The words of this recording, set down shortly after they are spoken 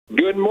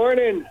Good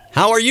morning.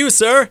 How are you,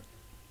 sir?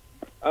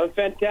 I'm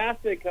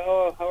fantastic.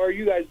 How are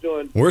you guys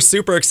doing? We're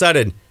super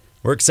excited.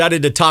 We're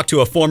excited to talk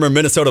to a former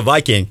Minnesota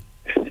Viking.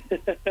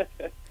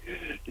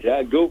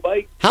 Yeah, go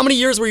Vikes. How many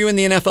years were you in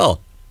the NFL?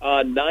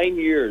 9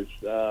 years.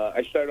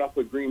 I started off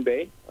with Green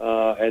Bay,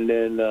 and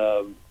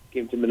then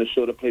came to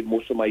Minnesota, played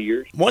most of my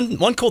years.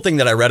 One cool thing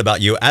that I read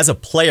about you, as a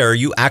player,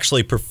 you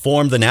actually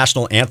performed the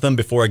national anthem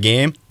before a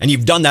game, and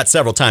you've done that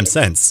several times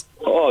since.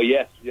 Oh,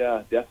 yes.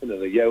 Yeah,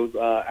 definitely. Yeah, it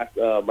was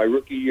after my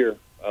rookie year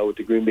with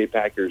the Green Bay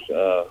Packers.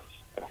 I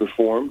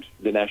performed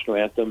the national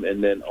anthem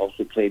and then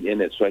also played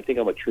in it. So I think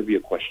I'm a trivia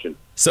question.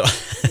 So,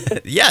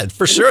 yeah,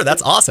 for sure.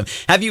 That's awesome.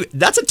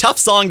 That's a tough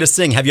song to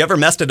sing. Have you ever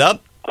messed it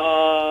up?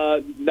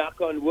 Knock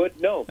on wood,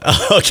 no.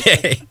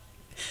 Okay.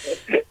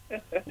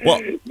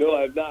 Well, no,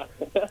 I've not.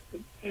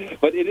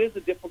 But it is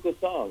a difficult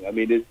song. I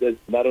mean, it's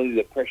not only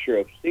the pressure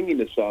of singing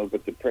the song,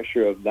 but the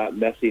pressure of not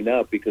messing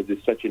up because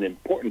it's such an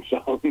important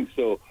song.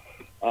 So,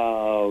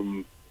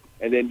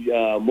 and then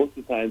most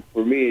of the time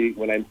for me,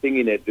 when I'm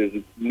singing it, there's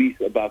at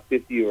least about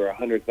 50 or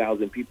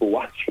 100,000 people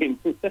watching.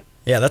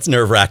 Yeah, that's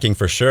nerve-wracking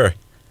for sure.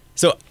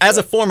 So, as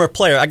a former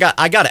player, I got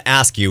to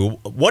ask you,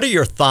 what are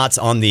your thoughts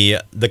on the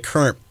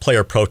current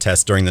player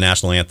protests during the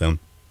national anthem?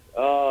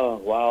 Oh,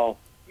 wow.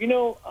 You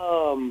know,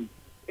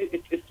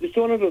 it's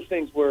one of those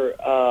things where,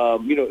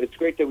 it's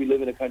great that we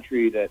live in a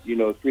country that,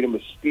 freedom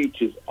of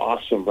speech is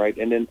awesome, right?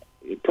 And then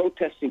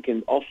protesting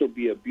can also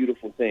be a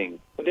beautiful thing.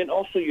 But then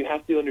also you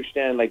have to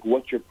understand, like,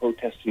 what you're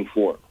protesting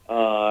for.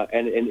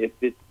 And if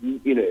it's,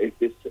 if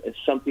it's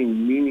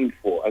something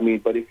meaningful. I mean,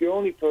 but if you're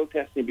only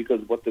protesting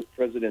because what the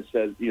president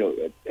says,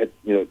 the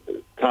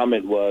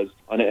comment was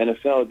on the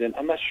NFL, then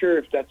I'm not sure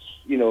if that's,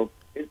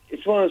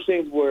 it's one of those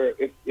things where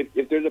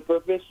if there's a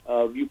purpose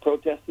of you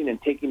protesting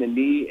and taking a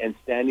knee and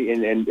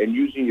standing and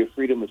using your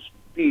freedom of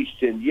speech,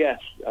 then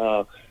yes,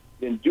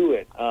 then do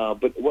it.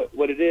 But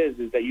what it is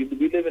that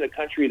we live in a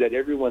country that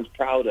everyone's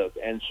proud of,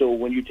 and so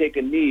when you take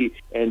a knee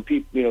and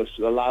people,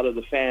 a lot of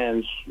the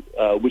fans,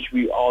 which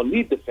we all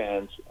need the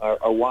fans,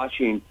 are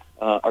watching,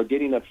 are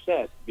getting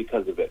upset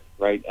because of it,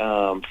 right?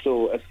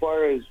 So as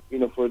far as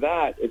for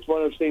that, it's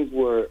one of those things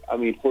where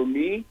for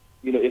me,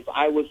 if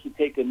I was to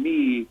take a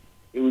knee,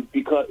 it would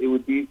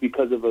be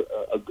because of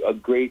a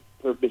great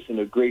purpose and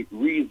a great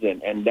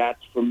reason, and that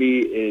for me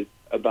is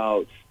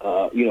about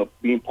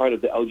being part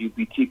of the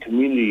LGBT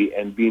community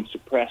and being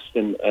suppressed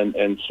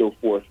and so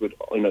forth with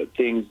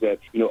things that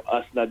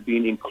us not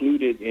being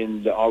included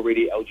in the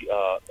already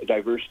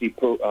diversity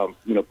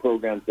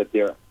programs that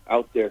they're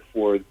out there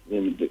for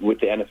with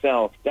the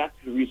NFL. That's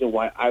the reason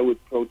why I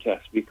would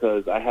protest,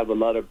 because I have a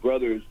lot of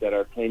brothers that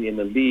are playing in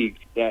the league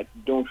that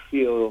don't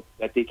feel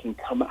that they can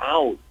come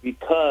out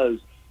because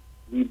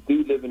we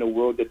do live in a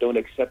world that don't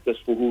accept us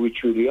for who we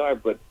truly are,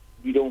 but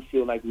we don't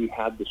feel like we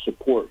have the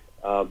support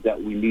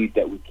that we need,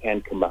 that we can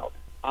come out.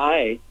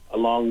 I,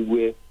 along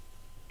with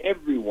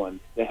everyone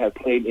that have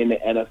played in the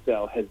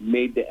NFL, has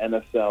made the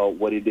NFL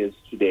what it is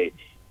today.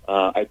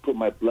 I put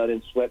my blood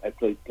and sweat. I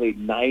played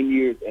 9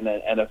 years in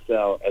the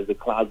NFL as a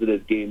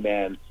closeted gay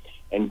man,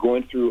 and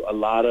going through a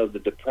lot of the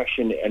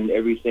depression and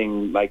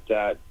everything like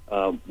that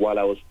while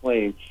I was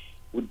playing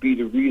would be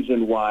the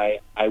reason why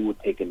I would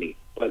take a knee.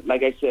 But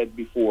like I said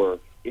before,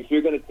 if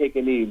you're going to take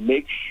a knee,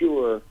 make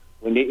sure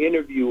when they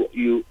interview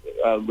you,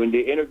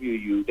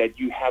 that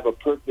you have a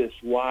purpose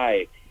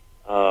why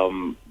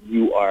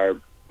you are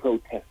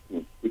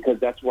protesting, because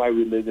that's why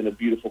we live in a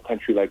beautiful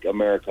country like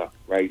America,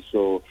 right?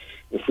 So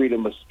the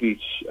freedom of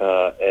speech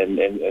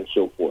and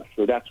so forth.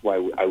 So that's why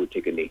I would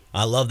take a knee.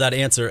 I love that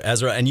answer,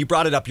 Ezra. And you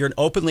brought it up. You're an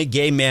openly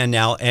gay man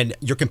now, and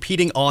you're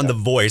competing on The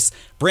Voice.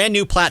 Brand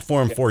new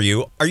platform for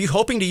you. Are you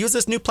hoping to use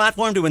this new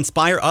platform to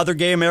inspire other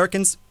gay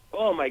Americans?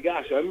 Oh, my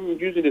gosh. I'm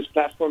using this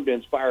platform to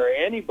inspire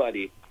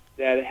anybody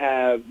that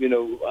have,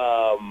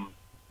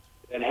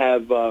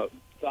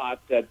 thought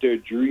that their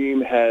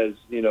dream has,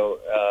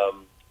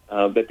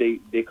 that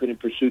they couldn't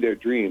pursue their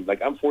dream.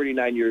 Like, I'm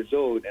 49 years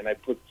old, and I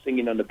put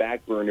singing on the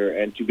back burner,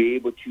 and to be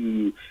able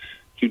to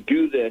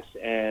do this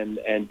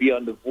and be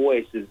on The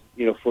Voice is,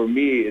 for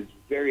me, it's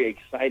very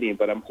exciting.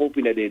 But I'm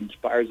hoping that it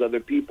inspires other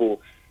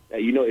people that,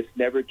 it's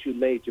never too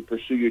late to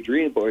pursue your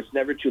dream, or it's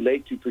never too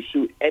late to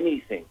pursue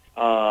anything,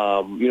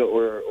 or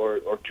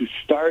to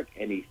start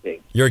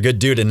anything. You're a good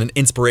dude and an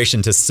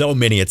inspiration to so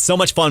many. It's so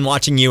much fun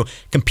watching you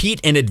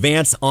compete and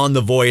advance on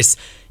The Voice.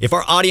 If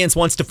our audience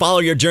wants to follow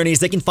your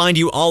journeys, they can find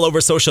you all over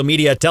social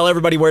media. Tell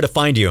everybody where to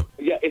find you.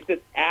 Yeah, it's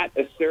at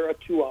Esera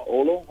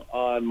Tualo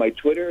on my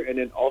Twitter, and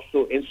then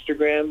also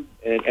Instagram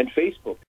and Facebook.